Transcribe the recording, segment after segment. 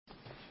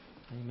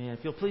Amen.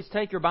 If you'll please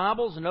take your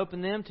Bibles and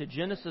open them to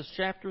Genesis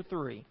chapter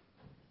 3.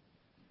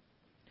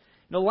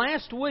 Now,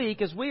 last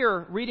week, as we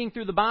are reading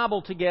through the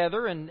Bible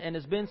together, and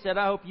as Ben said,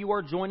 I hope you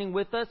are joining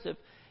with us. If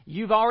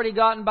you've already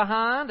gotten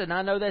behind, and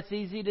I know that's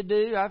easy to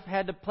do, I've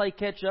had to play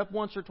catch up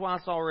once or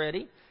twice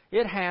already.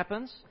 It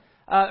happens.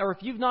 Or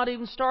if you've not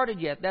even started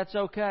yet, that's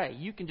okay.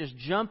 You can just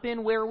jump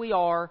in where we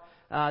are.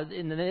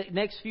 In the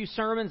next few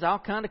sermons, I'll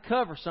kind of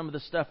cover some of the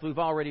stuff we've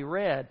already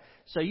read.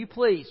 So you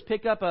please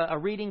pick up a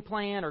reading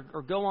plan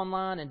or go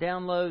online and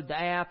download the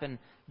app and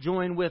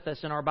join with us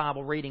in our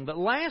Bible reading. But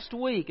last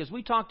week, as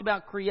we talked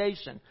about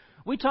creation,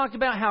 we talked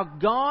about how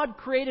God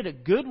created a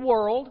good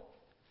world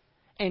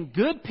and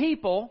good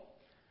people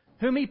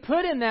whom He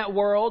put in that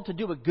world to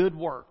do a good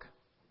work.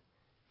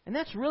 And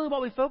that's really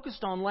what we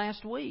focused on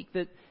last week,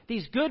 that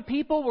these good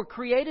people were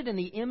created in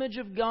the image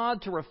of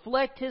God to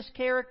reflect His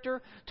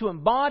character, to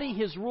embody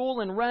His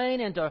rule and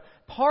reign, and to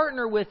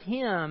partner with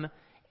Him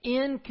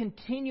in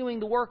continuing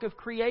the work of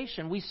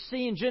creation. We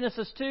see in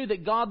Genesis 2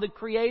 that God the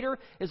Creator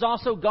is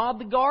also God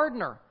the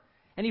gardener.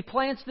 And He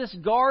plants this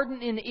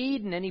garden in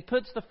Eden, and He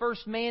puts the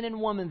first man and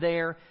woman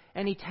there,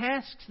 and He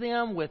tasks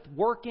them with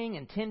working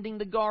and tending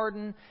the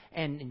garden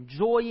and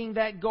enjoying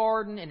that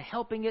garden and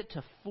helping it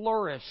to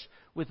flourish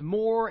with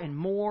more and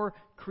more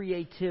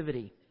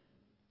creativity.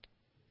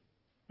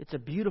 It's a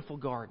beautiful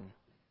garden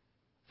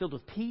filled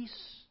with peace,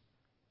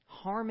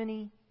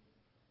 harmony.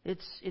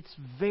 It's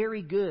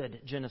very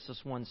good, Genesis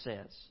 1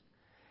 says.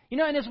 You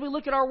know, and as we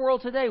look at our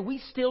world today, we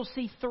still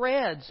see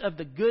threads of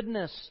the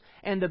goodness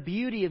and the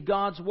beauty of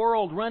God's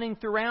world running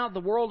throughout the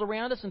world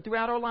around us and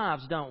throughout our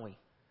lives, don't we?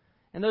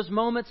 And those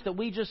moments that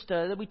we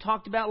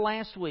talked about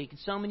last week,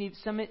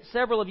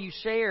 several of you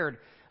shared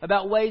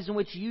about ways in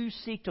which you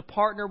seek to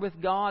partner with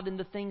God in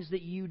the things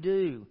that you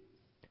do.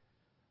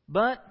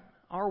 But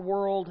our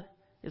world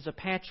is a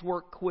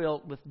patchwork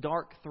quilt with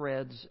dark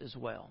threads as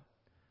well.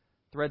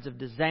 Threads of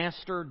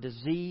disaster,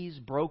 disease,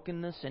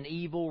 brokenness, and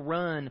evil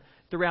run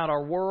throughout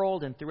our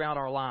world and throughout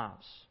our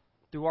lives,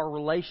 through our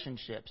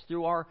relationships,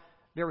 through our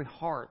very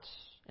hearts.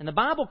 And the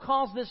Bible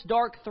calls this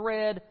dark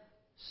thread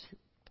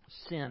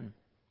sin.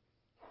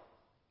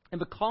 And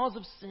because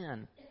of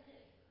sin,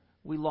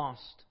 we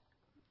lost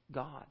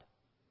God.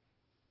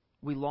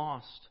 We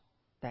lost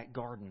that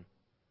garden.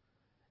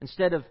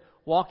 Instead of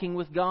walking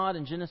with God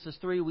in Genesis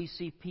 3, we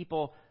see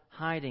people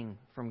hiding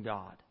from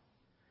God.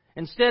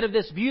 Instead of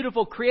this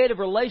beautiful creative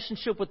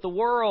relationship with the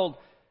world,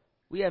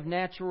 we have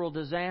natural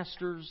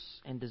disasters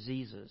and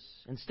diseases.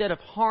 Instead of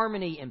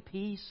harmony and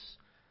peace,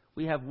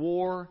 we have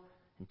war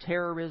and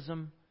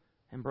terrorism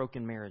and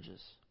broken marriages.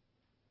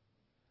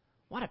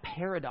 What a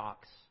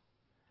paradox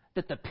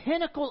that the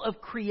pinnacle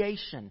of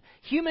creation,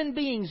 human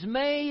beings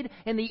made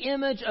in the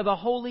image of a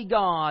holy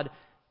God,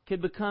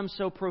 could become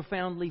so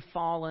profoundly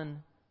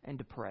fallen and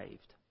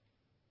depraved.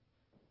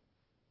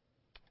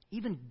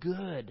 Even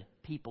good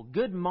people,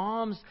 good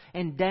moms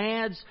and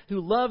dads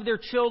who love their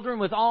children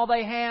with all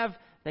they have,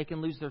 they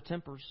can lose their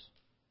tempers.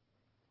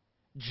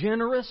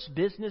 Generous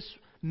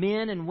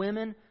businessmen and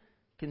women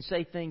can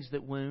say things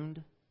that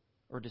wound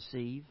or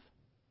deceive.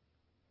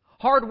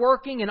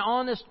 Hardworking and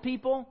honest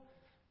people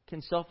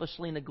can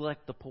selfishly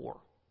neglect the poor.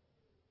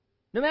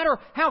 No matter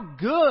how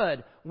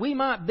good we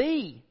might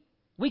be,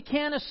 we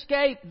can't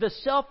escape the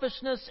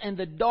selfishness and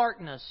the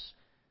darkness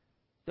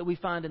that we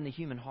find in the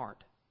human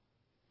heart.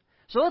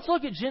 So let's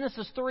look at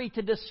Genesis 3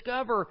 to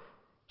discover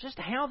just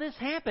how this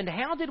happened.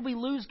 How did we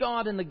lose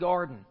God in the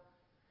garden?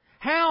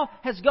 How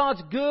has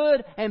God's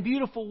good and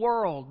beautiful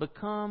world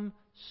become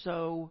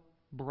so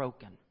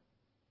broken?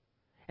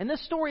 And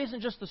this story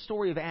isn't just the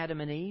story of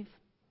Adam and Eve.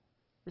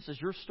 This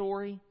is your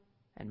story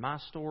and my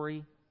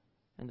story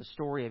and the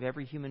story of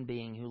every human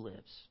being who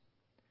lives.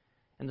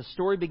 And the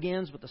story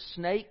begins with a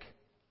snake,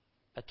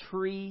 a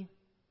tree,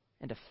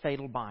 and a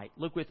fatal bite.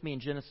 Look with me in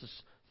Genesis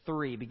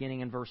 3,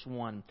 beginning in verse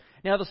 1.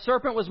 Now the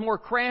serpent was more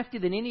crafty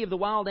than any of the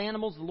wild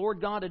animals the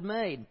Lord God had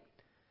made.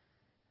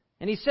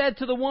 And he said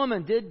to the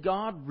woman, "Did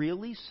God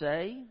really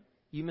say,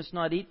 'You must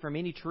not eat from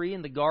any tree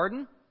in the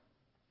garden'?"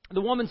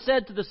 The woman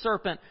said to the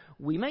serpent,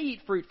 "We may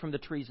eat fruit from the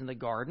trees in the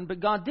garden, but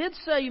God did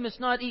say, 'You must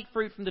not eat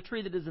fruit from the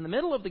tree that is in the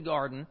middle of the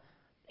garden,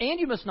 and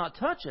you must not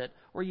touch it,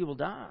 or you will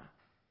die.'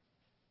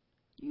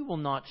 'You will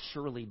not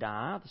surely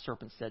die,' the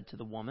serpent said to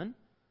the woman.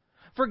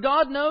 'For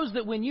God knows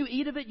that when you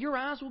eat of it, your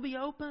eyes will be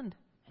opened,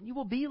 and you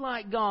will be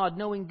like God,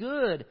 knowing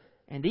good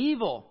and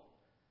evil.'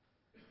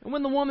 And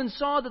when the woman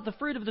saw that the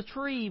fruit of the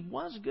tree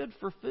was good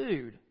for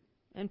food,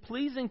 and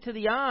pleasing to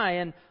the eye,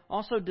 and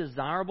also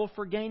desirable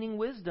for gaining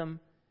wisdom,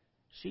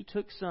 she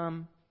took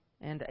some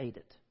and ate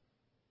it.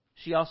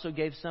 She also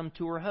gave some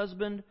to her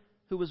husband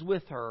who was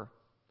with her,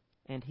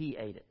 and he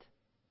ate it."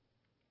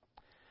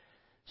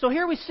 So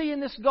here we see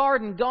in this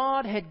garden,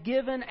 God had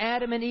given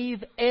Adam and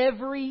Eve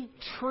every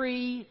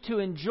tree to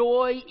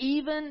enjoy,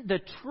 even the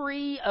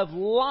tree of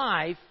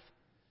life,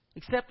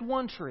 except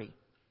one tree,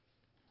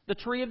 the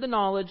tree of the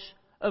knowledge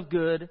of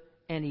good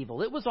and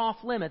evil. It was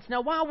off limits.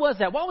 Now, why was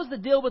that? What was the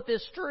deal with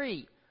this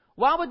tree?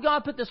 Why would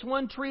God put this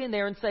one tree in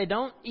there and say,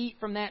 "Don't eat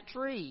from that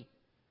tree"?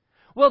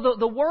 Well,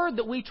 the word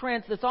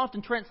that's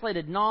often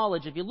translated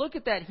knowledge, if you look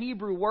at that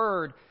Hebrew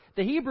word,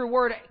 the Hebrew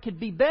word could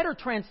be better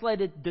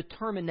translated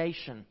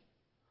determination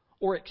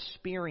or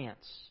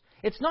experience.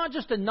 It's not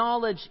just a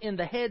knowledge in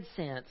the head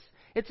sense,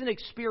 it's an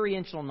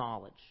experiential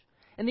knowledge.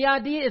 And the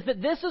idea is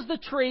that this is the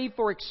tree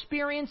for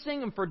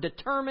experiencing and for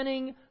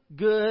determining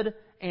good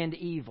and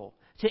evil.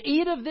 To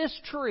eat of this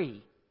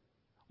tree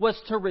was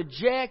to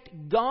reject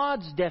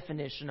God's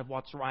definition of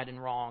what's right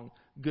and wrong,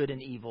 good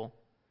and evil,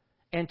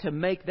 and to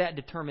make that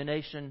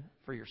determination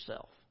for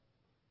yourself.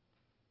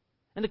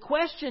 And the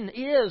question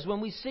is,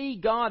 when we see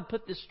God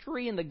put this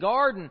tree in the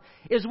garden,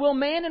 is will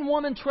man and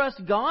woman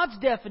trust God's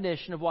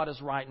definition of what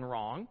is right and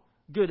wrong,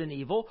 good and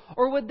evil,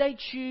 or would they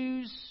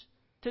choose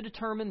to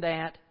determine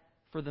that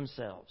for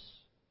themselves?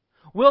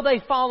 Will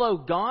they follow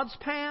God's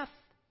path,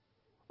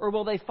 or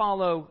will they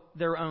follow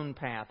their own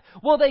path?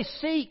 Will they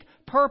seek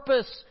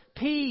purpose,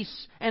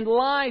 peace, and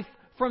life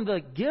from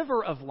the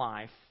giver of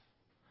life,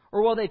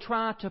 or will they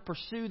try to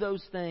pursue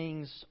those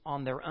things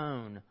on their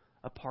own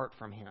apart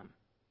from Him?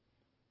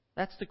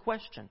 That's the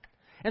question.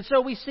 And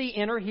so we see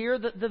enter here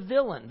the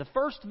villain, the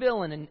first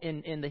villain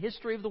in the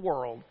history of the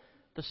world,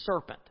 the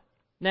serpent.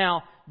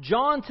 Now,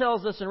 John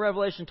tells us in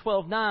Revelation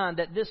 12:9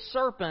 that this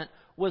serpent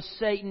was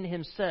Satan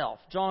himself.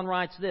 John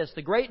writes this: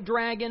 the great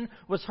dragon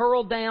was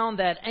hurled down,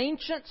 that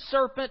ancient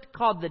serpent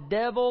called the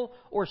devil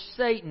or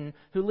Satan,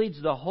 who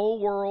leads the whole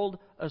world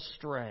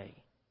astray.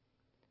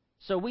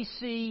 So we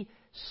see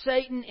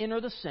Satan enter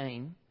the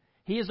scene.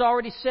 He has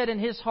already set in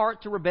his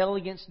heart to rebel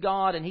against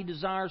God, and he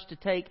desires to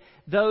take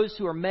those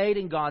who are made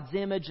in God's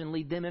image and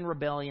lead them in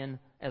rebellion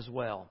as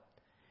well.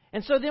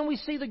 And so then we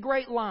see the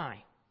great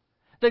lie.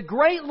 The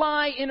great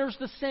lie enters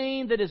the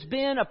scene that has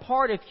been a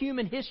part of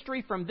human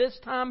history from this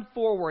time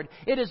forward.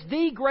 It is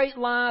the great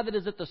lie that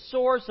is at the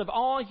source of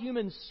all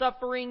human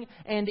suffering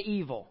and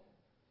evil.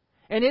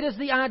 And it is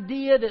the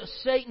idea that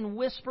Satan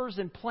whispers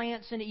and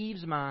plants in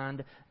Eve's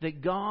mind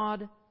that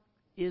God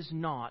is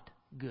not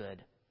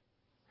good.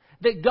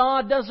 That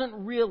God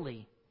doesn't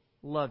really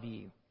love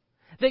you.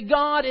 That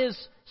God is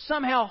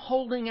somehow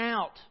holding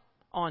out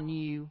on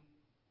you.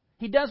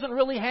 He doesn't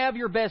really have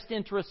your best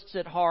interests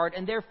at heart,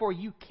 and therefore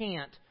you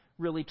can't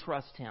really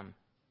trust Him.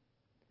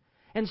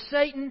 And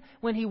Satan,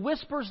 when he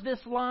whispers this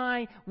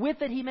lie,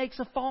 with it he makes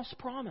a false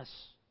promise.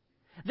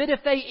 That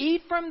if they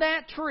eat from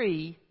that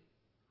tree,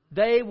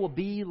 they will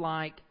be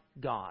like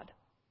God.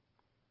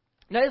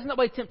 Now, isn't that the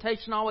way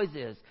temptation always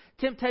is?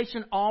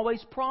 Temptation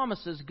always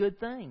promises good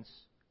things.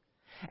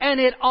 And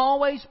it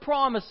always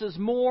promises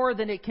more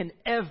than it can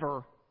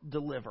ever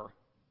deliver.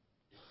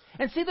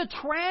 And see, the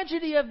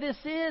tragedy of this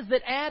is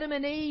that Adam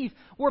and Eve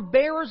were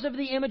bearers of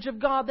the image of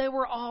God. They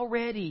were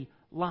already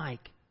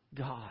like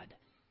God.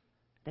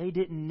 They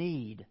didn't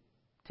need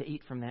to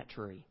eat from that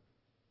tree.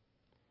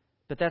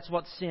 But that's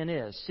what sin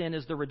is. Sin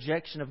is the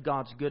rejection of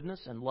God's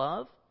goodness and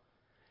love.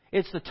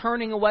 It's the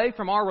turning away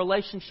from our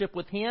relationship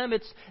with Him.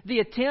 It's the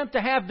attempt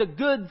to have the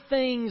good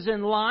things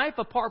in life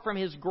apart from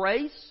His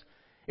grace.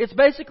 It's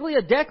basically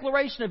a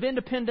declaration of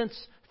independence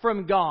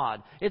from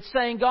God. It's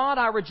saying, God,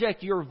 I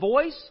reject your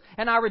voice,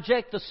 and I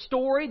reject the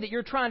story that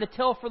you're trying to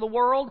tell for the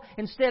world.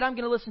 Instead, I'm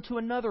going to listen to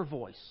another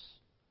voice.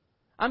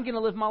 I'm going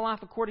to live my life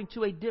according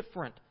to a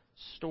different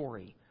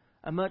story,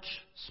 a much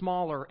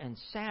smaller and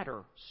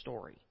sadder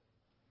story.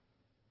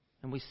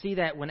 And we see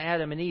that when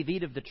Adam and Eve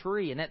eat of the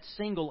tree, in that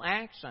single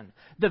action,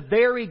 the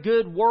very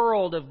good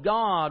world of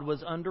God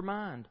was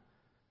undermined,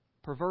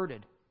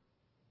 perverted,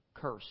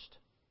 cursed.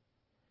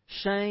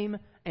 Shame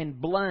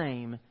and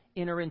blame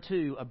enter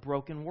into a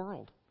broken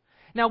world.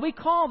 Now, we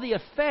call the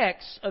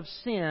effects of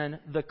sin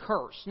the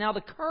curse. Now,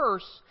 the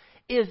curse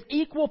is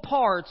equal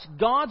parts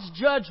God's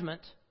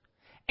judgment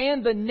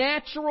and the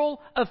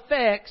natural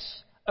effects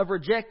of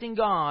rejecting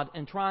God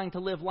and trying to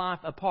live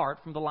life apart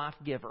from the life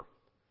giver.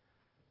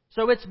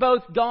 So it's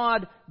both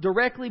God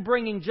directly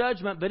bringing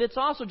judgment, but it's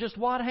also just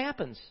what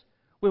happens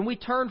when we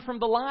turn from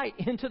the light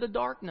into the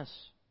darkness.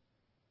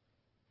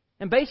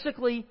 And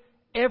basically,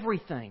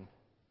 everything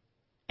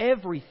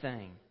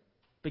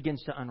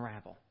begins to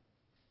unravel.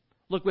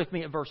 Look with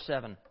me at verse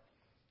 7.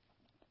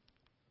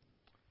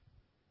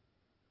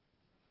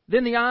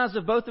 Then the eyes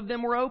of both of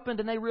them were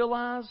opened, and they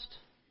realized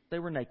they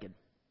were naked.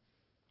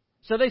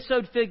 So they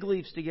sewed fig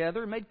leaves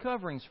together and made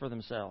coverings for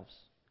themselves.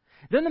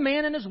 Then the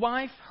man and his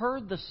wife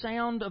heard the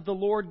sound of the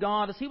Lord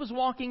God as He was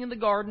walking in the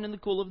garden in the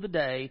cool of the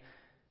day,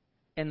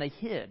 and they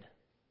hid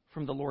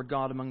from the Lord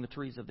God among the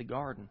trees of the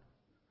garden.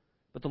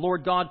 But the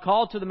Lord God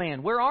called to the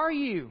man, "Where are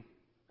you?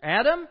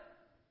 Adam,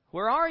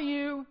 where are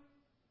you?"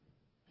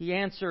 He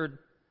answered,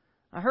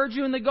 "I heard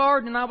you in the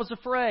garden, and I was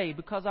afraid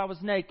because I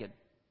was naked,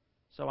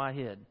 so I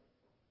hid."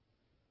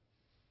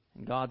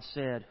 And God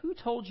said, "Who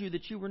told you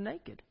that you were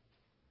naked?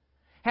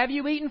 Have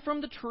you eaten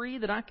from the tree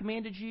that I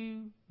commanded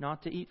you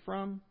not to eat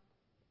from?"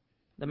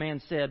 The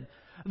man said,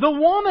 "The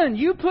woman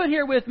you put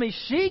here with me,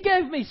 she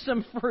gave me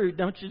some fruit."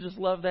 Don't you just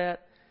love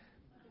that?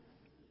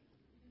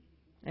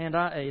 "And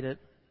I ate it."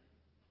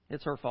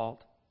 It's her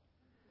fault.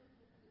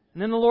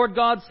 And then the Lord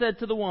God said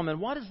to the woman,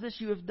 "What is this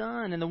you have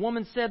done?" And the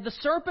woman said, "The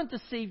serpent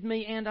deceived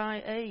me, and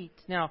I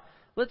ate." Now,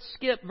 Let's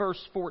skip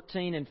verse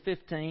 14 and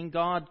 15.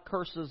 God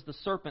curses the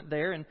serpent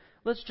there. And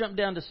let's jump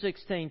down to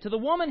 16. To the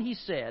woman he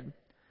said,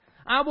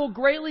 I will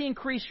greatly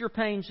increase your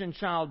pains in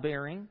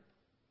childbearing.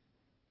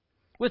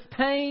 With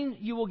pain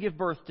you will give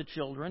birth to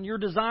children. Your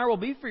desire will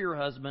be for your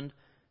husband,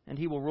 and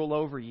he will rule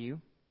over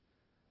you.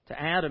 To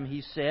Adam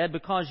he said,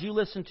 because you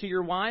listened to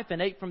your wife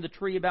and ate from the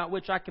tree about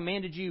which I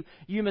commanded you,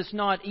 you must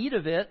not eat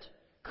of it.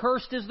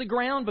 Cursed is the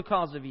ground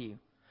because of you.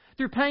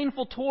 Through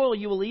painful toil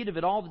you will eat of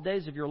it all the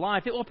days of your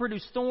life. It will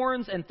produce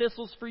thorns and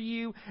thistles for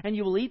you, and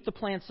you will eat the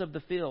plants of the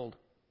field.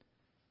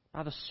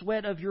 By the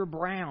sweat of your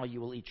brow you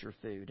will eat your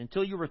food,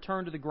 until you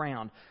return to the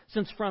ground,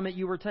 since from it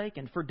you were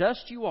taken. For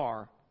dust you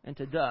are, and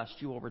to dust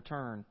you will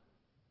return.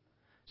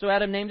 So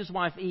Adam named his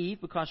wife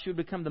Eve, because she would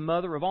become the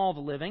mother of all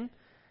the living.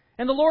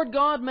 And the Lord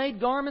God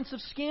made garments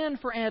of skin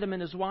for Adam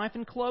and his wife,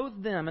 and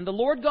clothed them. And the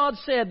Lord God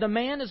said, the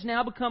man has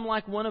now become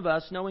like one of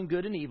us, knowing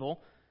good and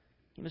evil.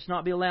 He must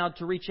not be allowed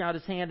to reach out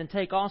his hand and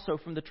take also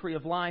from the tree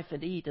of life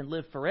and eat and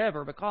live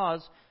forever,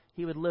 because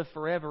he would live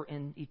forever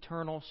in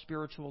eternal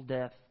spiritual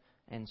death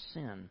and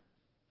sin.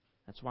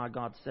 That's why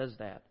God says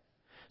that.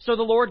 So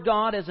the Lord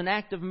God, as an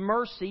act of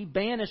mercy,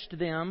 banished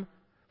them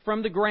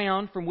from the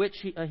ground from which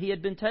he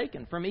had been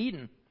taken, from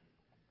Eden.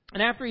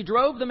 And after he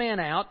drove the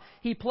man out,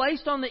 he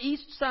placed on the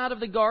east side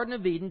of the Garden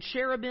of Eden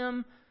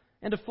cherubim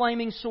and a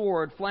flaming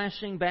sword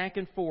flashing back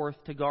and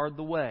forth to guard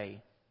the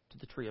way to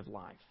the tree of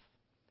life.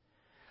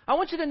 I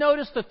want you to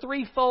notice the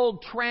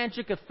threefold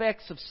tragic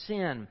effects of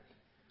sin,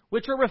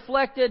 which are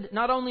reflected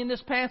not only in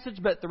this passage,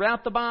 but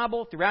throughout the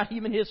Bible, throughout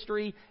human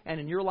history, and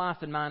in your life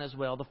and mine as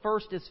well. The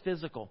first is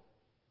physical.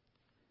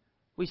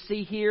 We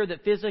see here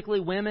that physically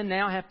women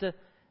now have to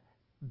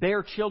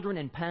bear children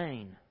in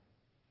pain.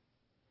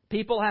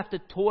 People have to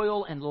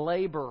toil and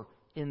labor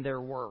in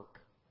their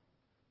work.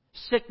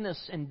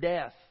 Sickness and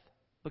death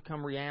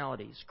become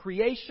realities.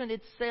 Creation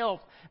itself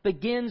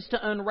begins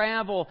to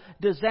unravel.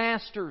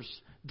 Disasters,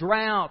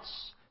 droughts,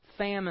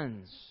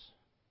 famines.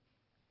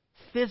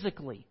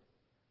 Physically,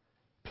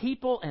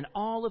 people and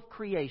all of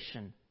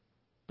creation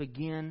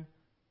begin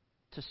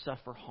to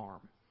suffer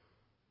harm.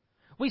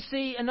 We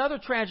see another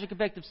tragic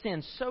effect of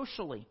sin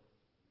socially.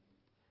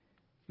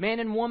 Man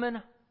and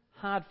woman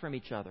hide from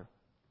each other.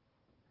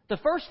 The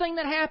first thing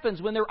that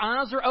happens when their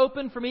eyes are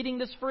open from eating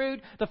this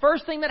fruit, the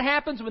first thing that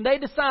happens when they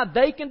decide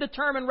they can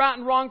determine right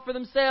and wrong for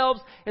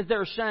themselves, is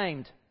they're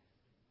ashamed.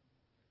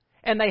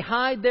 And they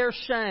hide their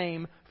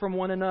shame from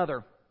one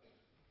another.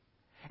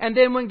 And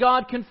then when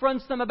God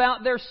confronts them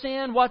about their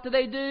sin, what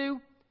do?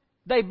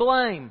 They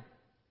blame.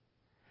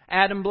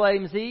 Adam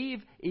blames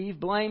Eve. Eve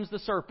blames the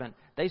serpent.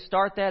 They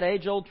start that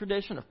age-old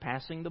tradition of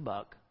passing the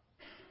buck.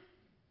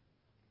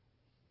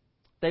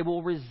 They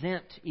will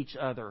resent each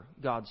other,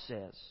 God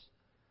says.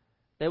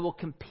 They will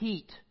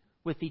compete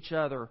with each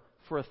other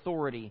for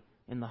authority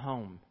in the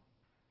home.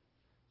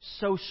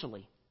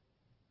 Socially,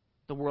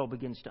 the world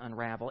begins to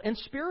unravel. And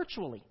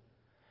spiritually.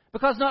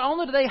 Because not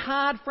only do they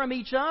hide from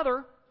each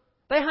other,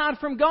 they hide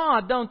from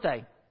God, don't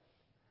they?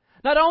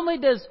 Not only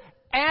does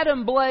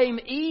Adam blame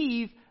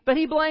Eve, but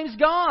he blames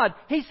God.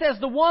 He says,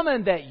 the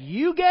woman that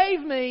you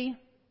gave me,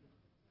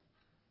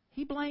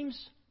 he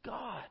blames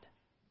God.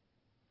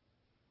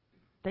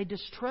 They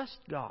distrust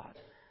God.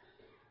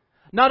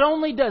 Not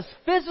only does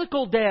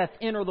physical death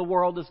enter the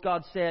world, as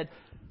God said,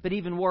 but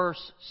even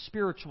worse,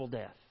 spiritual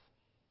death.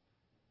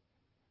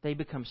 They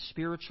become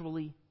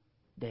spiritually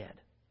dead.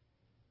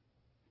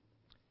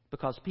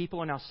 Because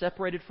people are now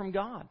separated from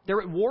God.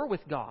 They're at war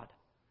with God.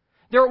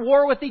 They're at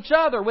war with each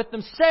other, with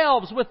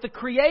themselves, with the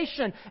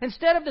creation.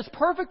 Instead of this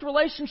perfect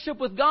relationship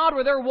with God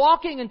where they're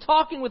walking and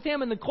talking with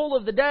Him in the cool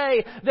of the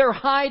day, they're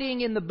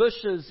hiding in the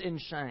bushes in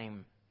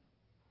shame.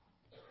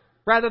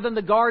 Rather than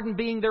the garden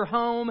being their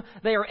home,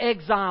 they are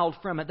exiled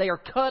from it. They are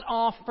cut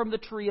off from the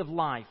tree of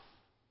life.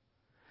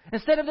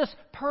 Instead of this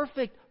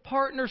perfect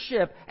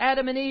partnership,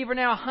 Adam and Eve are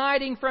now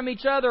hiding from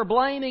each other,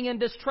 blaming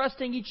and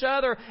distrusting each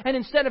other. And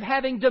instead of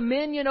having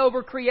dominion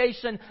over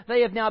creation,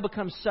 they have now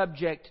become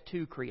subject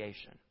to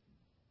creation.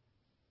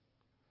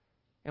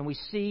 And we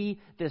see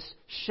this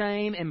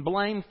shame and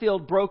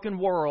blame-filled broken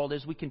world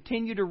as we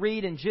continue to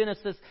read in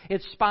Genesis.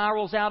 It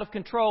spirals out of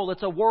control.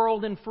 It's a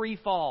world in free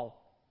fall.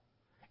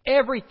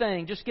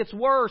 Everything just gets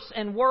worse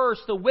and worse.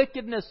 The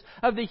wickedness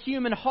of the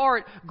human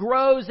heart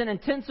grows and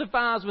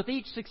intensifies with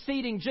each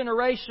succeeding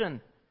generation.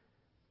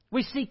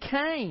 We see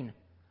Cain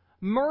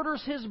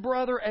murders his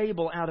brother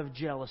Abel out of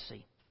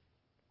jealousy.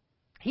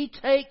 He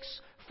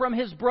takes from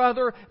his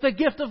brother the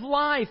gift of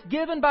life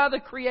given by the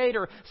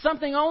Creator,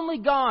 something only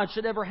God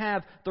should ever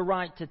have the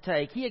right to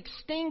take. He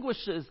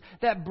extinguishes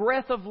that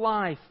breath of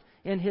life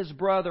in his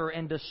brother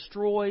and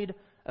destroyed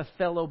a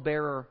fellow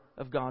bearer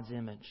of God's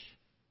image.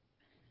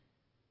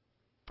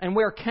 And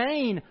where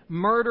Cain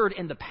murdered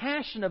in the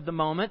passion of the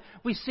moment,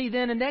 we see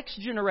then a next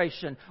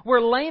generation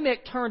where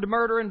Lamech turned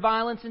murder and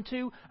violence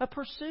into a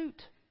pursuit,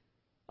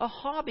 a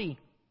hobby.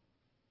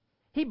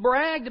 He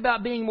bragged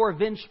about being more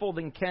vengeful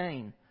than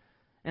Cain.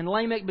 And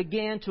Lamech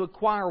began to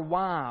acquire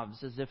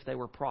wives as if they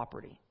were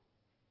property.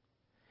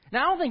 Now,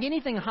 I don't think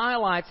anything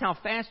highlights how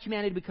fast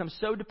humanity becomes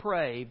so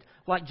depraved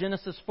like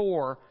Genesis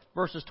 4,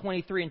 verses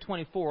 23 and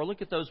 24.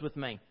 Look at those with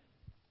me.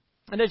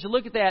 And as you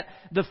look at that,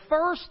 the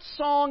first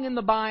song in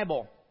the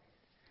Bible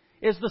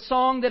is the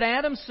song that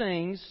Adam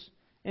sings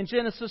in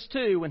Genesis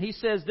 2 when he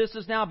says, "This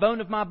is now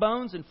bone of my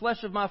bones and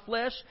flesh of my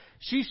flesh.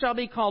 She shall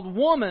be called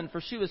woman, for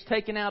she was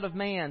taken out of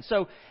man."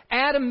 So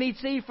Adam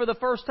meets Eve for the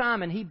first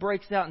time and he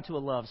breaks out into a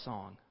love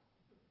song.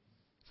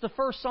 It's the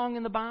first song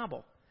in the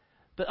Bible.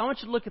 But I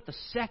want you to look at the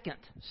second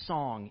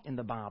song in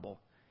the Bible.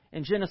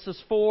 In Genesis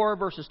 4,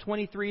 verses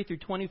 23 through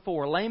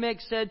 24,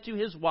 Lamech said to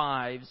his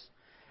wives,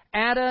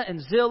 "Adah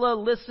and Zillah,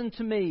 listen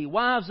to me.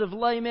 Wives of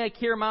Lamech,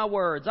 hear my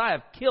words. I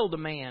have killed a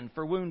man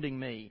for wounding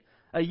me,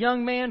 a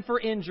young man for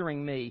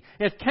injuring me.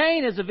 If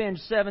Cain is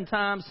avenged 7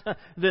 times,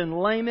 then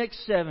Lamech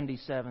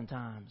 77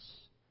 times.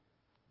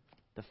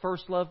 The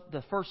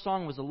first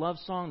song was a love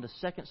song. The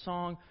second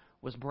song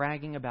was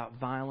bragging about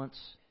violence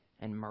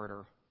and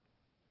murder.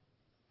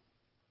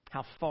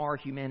 How far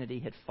humanity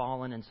had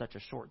fallen in such a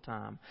short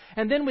time.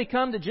 And then we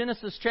come to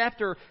Genesis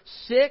chapter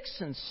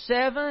 6 and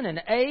 7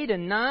 and 8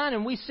 and 9,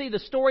 and we see the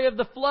story of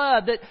the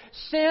flood, that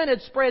sin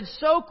had spread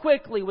so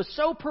quickly, was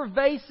so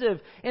pervasive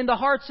in the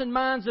hearts and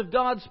minds of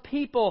God's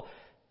people,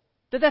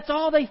 that that's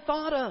all they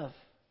thought of.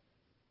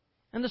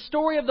 And the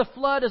story of the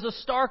flood is a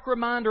stark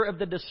reminder of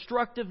the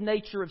destructive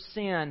nature of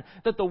sin,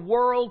 that the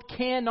world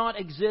cannot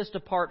exist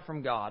apart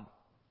from God.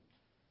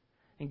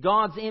 And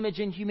God's image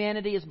in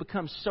humanity has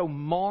become so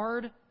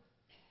marred,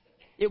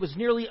 it was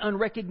nearly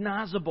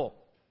unrecognizable.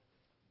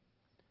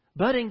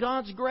 But in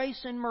God's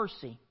grace and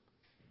mercy,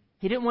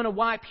 He didn't want to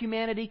wipe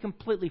humanity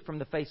completely from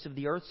the face of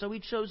the earth, so He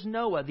chose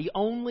Noah, the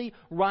only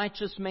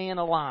righteous man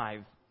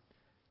alive,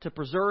 to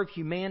preserve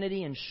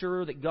humanity and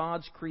ensure that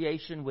God's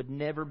creation would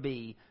never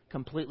be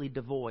completely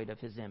devoid of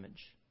His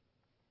image.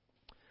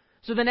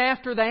 So then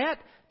after that,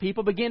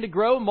 people begin to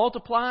grow,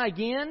 multiply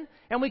again,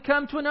 and we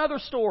come to another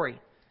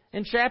story.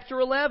 In chapter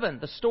 11,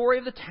 the story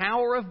of the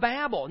Tower of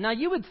Babel. Now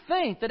you would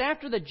think that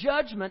after the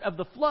judgment of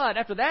the flood,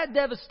 after that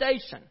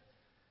devastation,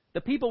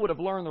 the people would have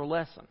learned their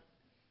lesson.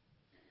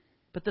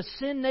 But the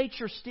sin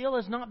nature still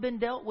has not been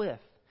dealt with.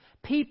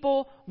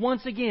 People,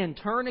 once again,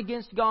 turn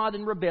against God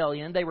in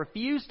rebellion. They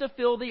refuse to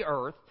fill the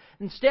earth.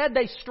 Instead,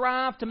 they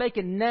strive to make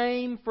a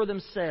name for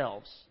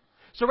themselves.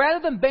 So rather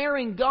than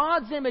bearing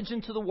God's image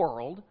into the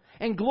world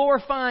and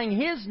glorifying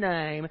His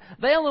name,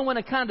 they only want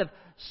to kind of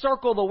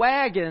circle the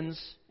wagons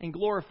and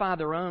glorify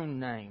their own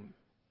name.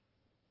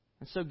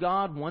 And so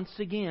God once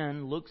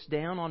again looks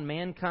down on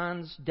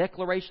mankind's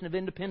declaration of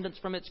independence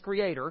from its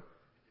Creator,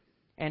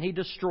 and He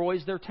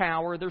destroys their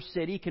tower, their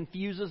city,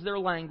 confuses their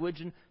language,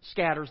 and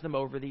scatters them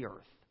over the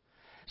earth.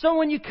 So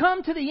when you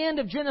come to the end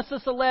of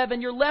Genesis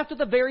 11, you're left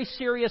with a very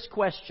serious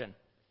question.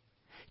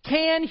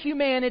 Can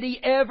humanity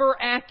ever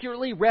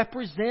accurately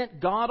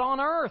represent God on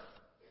earth?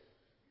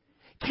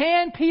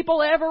 Can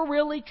people ever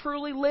really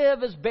truly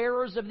live as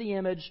bearers of the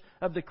image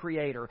of the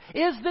Creator?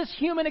 Is this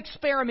human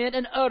experiment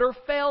an utter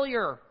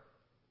failure?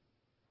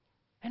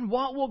 And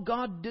what will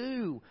God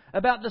do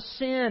about the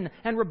sin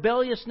and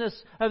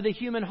rebelliousness of the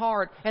human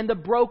heart and the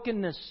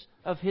brokenness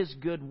of His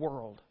good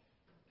world?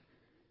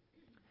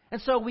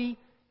 And so we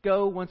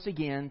go once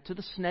again to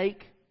the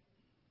snake,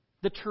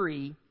 the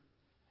tree,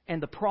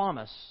 and the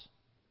promise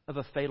of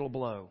a fatal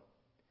blow.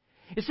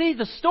 You see,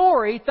 the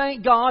story,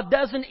 thank God,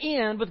 doesn't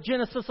end with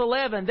Genesis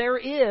 11. There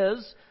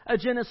is a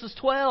Genesis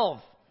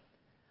 12.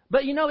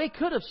 But you know, it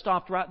could have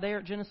stopped right there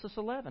at Genesis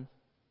 11.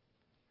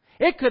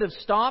 It could have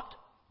stopped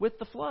with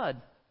the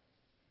flood.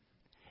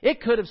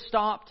 It could have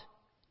stopped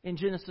in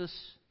Genesis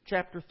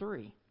chapter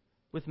 3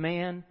 with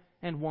man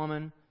and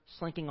woman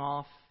slinking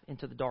off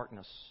into the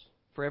darkness,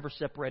 forever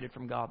separated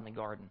from God in the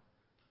garden.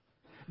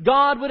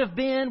 God would have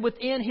been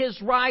within His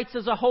rights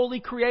as a holy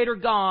Creator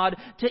God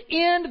to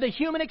end the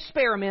human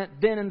experiment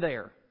then and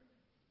there.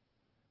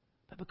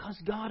 But because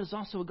God is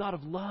also a God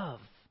of love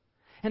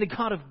and a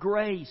God of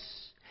grace,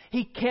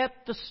 He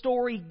kept the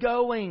story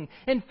going.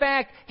 In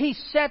fact, He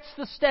sets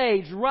the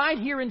stage right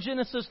here in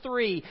Genesis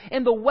 3.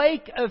 In the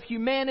wake of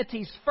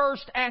humanity's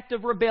first act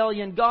of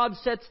rebellion, God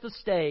sets the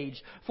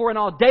stage for an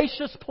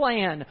audacious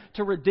plan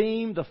to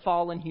redeem the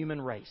fallen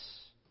human race.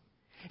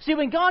 See,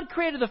 when God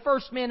created the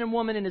first man and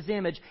woman in His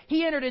image,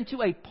 He entered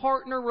into a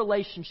partner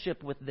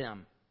relationship with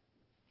them.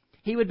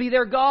 He would be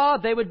their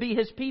God. They would be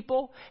His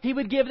people. He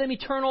would give them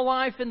eternal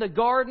life in the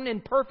garden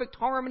in perfect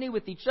harmony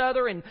with each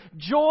other,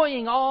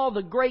 enjoying all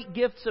the great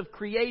gifts of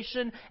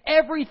creation.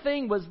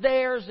 Everything was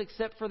theirs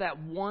except for that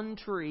one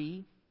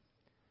tree.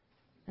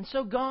 And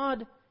so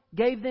God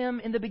gave them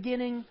in the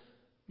beginning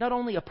not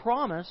only a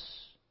promise,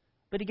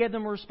 but He gave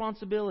them a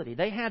responsibility.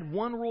 They had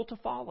one rule to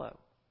follow.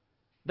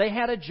 They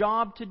had a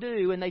job to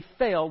do, and they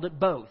failed at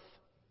both.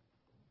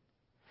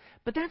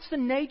 But that's the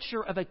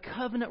nature of a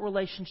covenant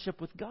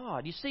relationship with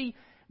God. You see,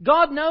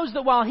 God knows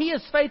that while He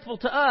is faithful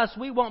to us,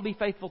 we won't be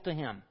faithful to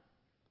Him.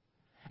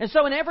 And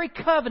so in every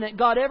covenant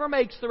God ever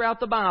makes throughout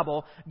the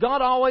Bible,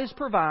 God always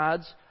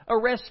provides a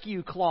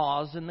rescue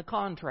clause in the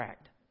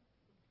contract.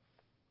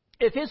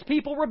 If His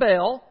people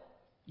rebel,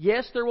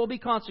 yes, there will be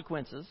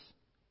consequences.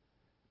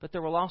 but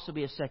there will also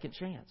be a second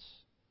chance.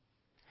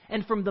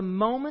 And from the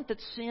moment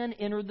that sin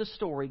entered the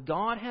story,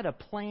 God had a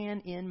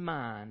plan in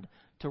mind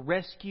to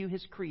rescue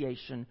His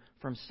creation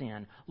from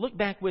sin. Look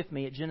back with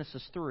me at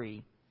Genesis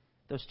 3,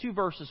 those two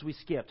verses we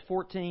skipped,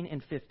 14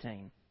 and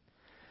 15.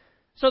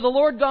 So the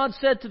Lord God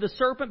said to the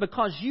serpent,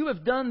 because you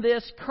have done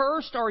this,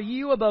 cursed are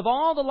you above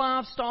all the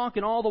livestock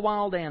and all the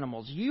wild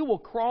animals. You will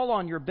crawl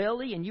on your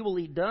belly and you will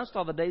eat dust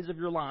all the days of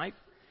your life.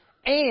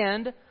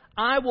 And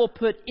I will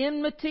put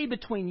enmity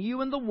between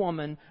you and the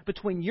woman,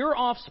 between your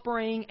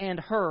offspring and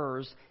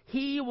hers.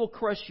 He will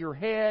crush your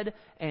head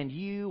and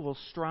you will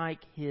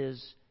strike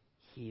his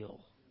heel.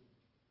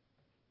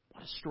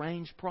 What a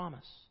strange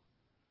promise.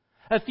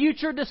 A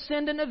future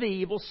descendant of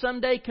Eve will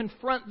someday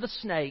confront the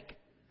snake.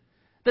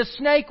 The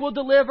snake will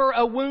deliver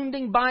a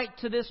wounding bite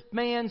to this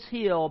man's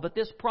heel, but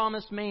this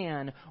promised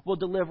man will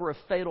deliver a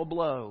fatal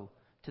blow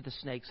to the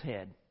snake's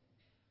head.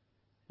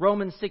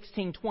 Romans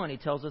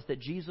 16:20 tells us that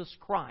Jesus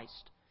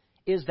Christ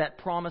is that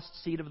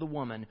promised seed of the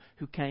woman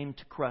who came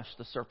to crush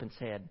the serpent's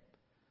head.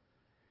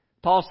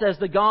 Paul says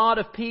the God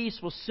of peace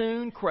will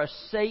soon crush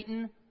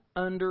Satan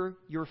under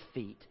your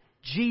feet.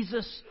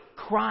 Jesus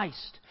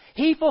Christ.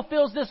 He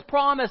fulfills this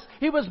promise.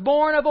 He was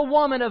born of a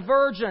woman, a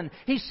virgin.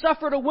 He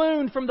suffered a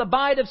wound from the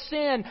bite of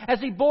sin as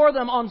He bore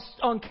them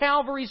on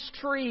Calvary's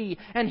tree.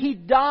 And He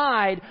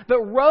died,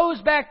 but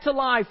rose back to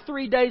life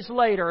 3 days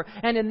later.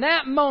 And in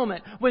that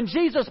moment, when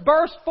Jesus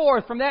burst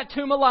forth from that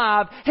tomb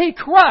alive, He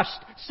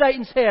crushed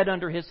Satan's head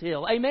under His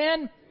heel.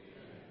 Amen?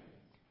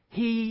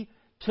 He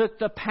took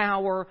the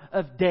power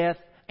of death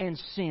and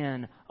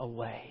sin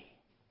away.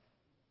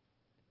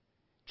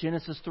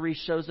 Genesis 3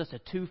 shows us a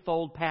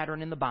twofold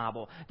pattern in the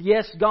Bible.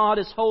 Yes, God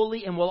is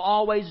holy and will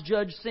always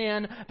judge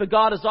sin, but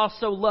God is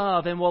also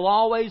love and will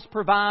always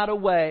provide a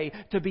way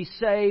to be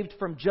saved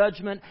from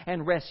judgment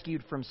and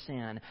rescued from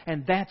sin.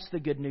 And that's the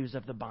good news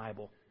of the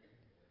Bible.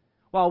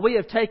 While we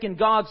have taken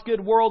God's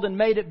good world and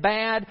made it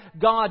bad,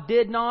 God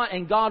did not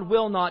and God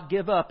will not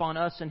give up on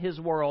us and His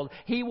world.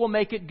 He will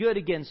make it good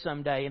again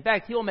someday. In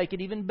fact, He'll make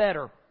it even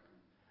better.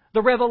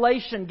 The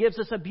Revelation gives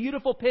us a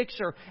beautiful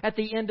picture at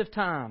the end of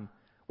time,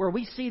 where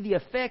we see the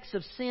effects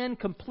of sin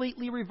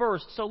completely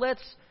reversed. So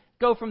let's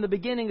go from the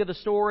beginning of the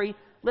story.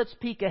 Let's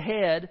peek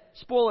ahead.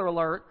 Spoiler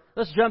alert.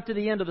 Let's jump to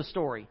the end of the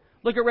story.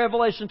 Look at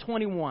Revelation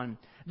 21.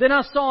 Then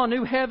I saw a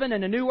new heaven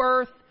and a new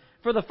earth,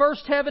 for the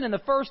first heaven and the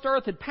first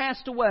earth had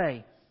passed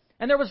away,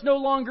 and there was no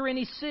longer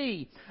any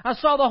sea. I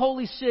saw the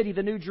holy city,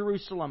 the new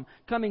Jerusalem,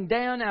 coming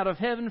down out of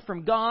heaven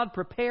from God,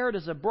 prepared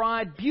as a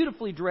bride,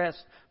 beautifully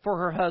dressed for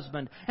her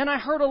husband. And I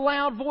heard a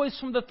loud voice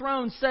from the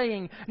throne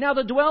saying, now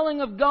the dwelling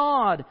of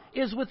God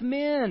is with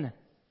men,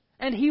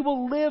 and He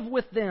will live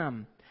with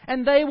them.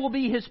 And they will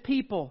be His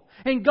people.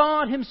 And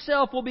God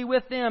Himself will be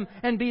with them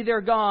and be their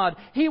God.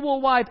 He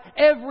will wipe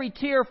every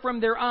tear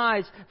from their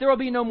eyes. There will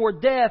be no more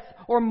death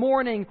or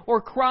mourning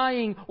or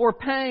crying or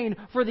pain,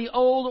 for the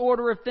old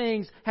order of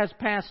things has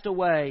passed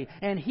away.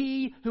 And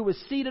He who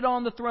was seated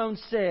on the throne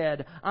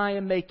said, I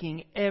am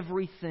making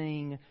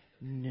everything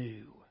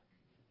new.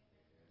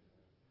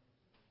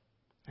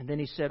 And then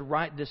He said,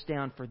 write this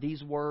down, for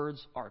these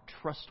words are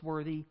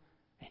trustworthy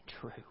and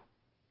true.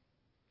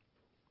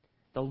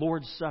 The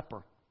Lord's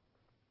Supper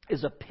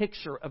is a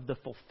picture of the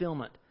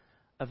fulfillment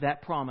of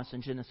that promise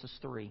in Genesis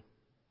 3.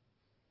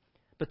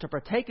 But to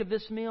partake of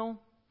this meal,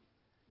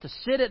 to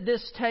sit at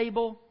this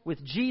table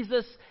with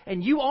Jesus,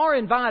 and you are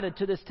invited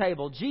to this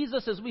table.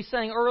 Jesus, as we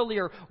sang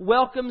earlier,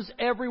 welcomes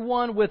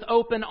everyone with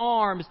open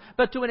arms.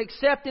 But to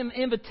accept an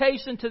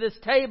invitation to this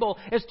table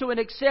is to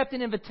accept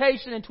an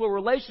invitation into a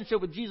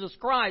relationship with Jesus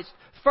Christ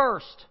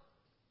first.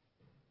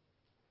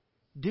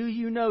 Do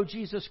you know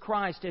Jesus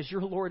Christ as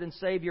your Lord and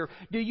Savior?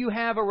 Do you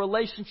have a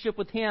relationship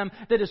with Him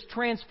that is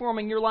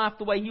transforming your life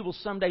the way He will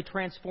someday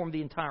transform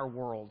the entire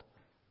world?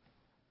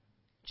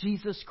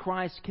 Jesus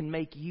Christ can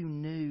make you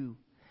new.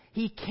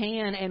 He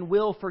can and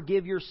will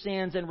forgive your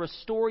sins and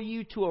restore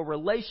you to a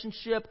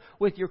relationship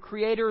with your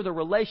Creator, the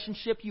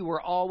relationship you were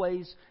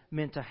always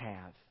meant to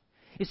have.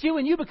 You see,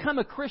 when you become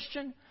a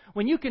Christian,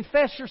 when you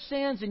confess your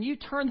sins and you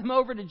turn them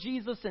over to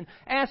Jesus and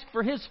ask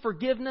for His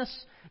forgiveness,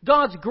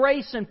 God's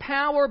grace and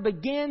power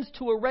begins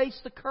to erase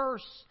the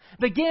curse,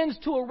 begins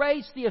to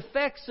erase the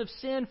effects of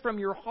sin from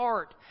your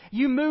heart.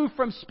 You move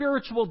from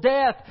spiritual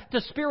death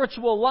to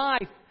spiritual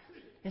life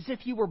as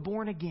if you were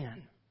born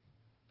again.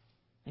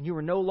 And you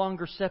are no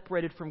longer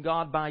separated from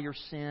God by your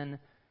sin,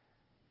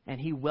 and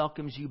He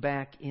welcomes you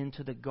back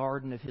into the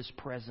garden of His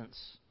presence.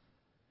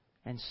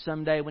 And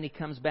someday when He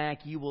comes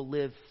back, you will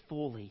live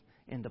fully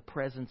in the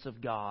presence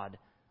of God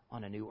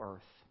on a new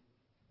earth.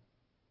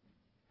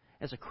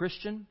 As a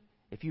Christian,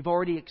 if you've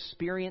already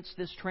experienced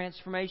this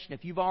transformation,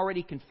 if you've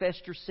already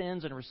confessed your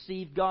sins and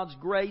received God's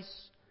grace,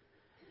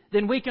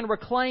 then we can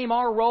reclaim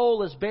our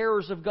role as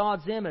bearers of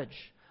God's image.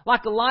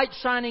 Like a light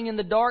shining in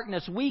the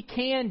darkness, we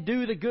can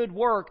do the good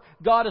work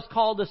God has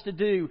called us to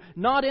do,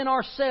 not in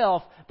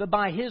ourselves, but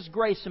by His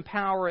grace and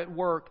power at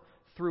work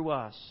through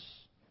us.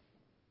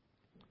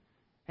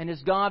 And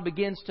as God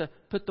begins to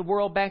put the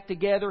world back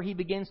together, He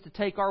begins to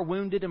take our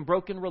wounded and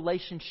broken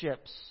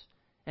relationships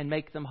and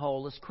make them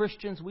whole. As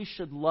Christians, we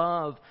should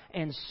love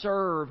and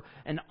serve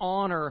and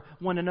honor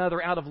one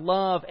another out of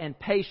love and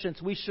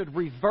patience. We should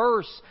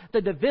reverse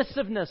the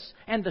divisiveness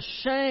and the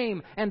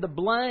shame and the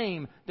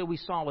blame that we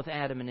saw with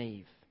Adam and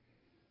Eve.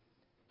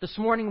 This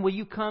morning, will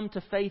you come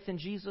to faith in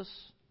Jesus?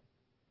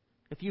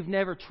 If you've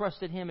never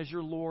trusted Him as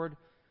your Lord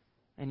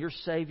and your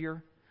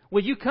Savior,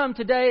 will you come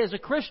today as a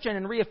Christian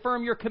and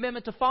reaffirm your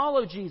commitment to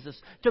follow Jesus,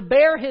 to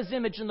bear His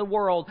image in the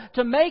world,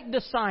 to make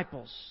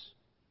disciples,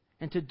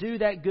 and to do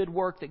that good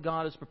work that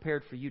God has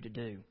prepared for you to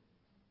do?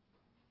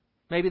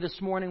 Maybe this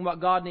morning what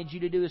God needs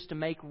you to do is to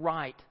make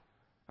right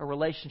a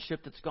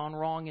relationship that's gone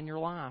wrong in your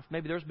life.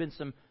 Maybe there's been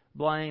some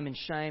blame and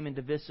shame and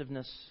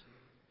divisiveness,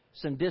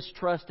 some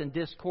distrust and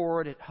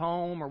discord at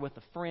home or with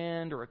a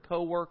friend or a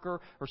coworker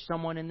or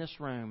someone in this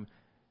room.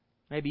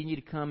 Maybe you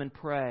need to come and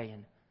pray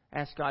and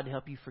ask God to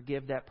help you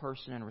forgive that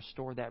person and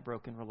restore that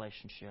broken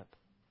relationship.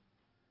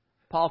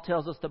 Paul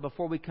tells us that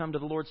before we come to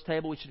the Lord's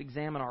table, we should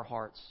examine our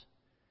hearts.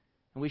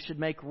 And we should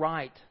make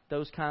right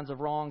those kinds of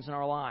wrongs in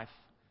our life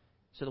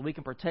so that we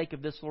can partake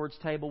of this Lord's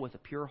table with a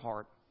pure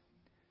heart.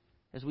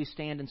 As we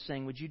stand and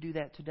sing, would you do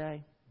that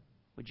today?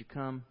 Would you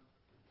come?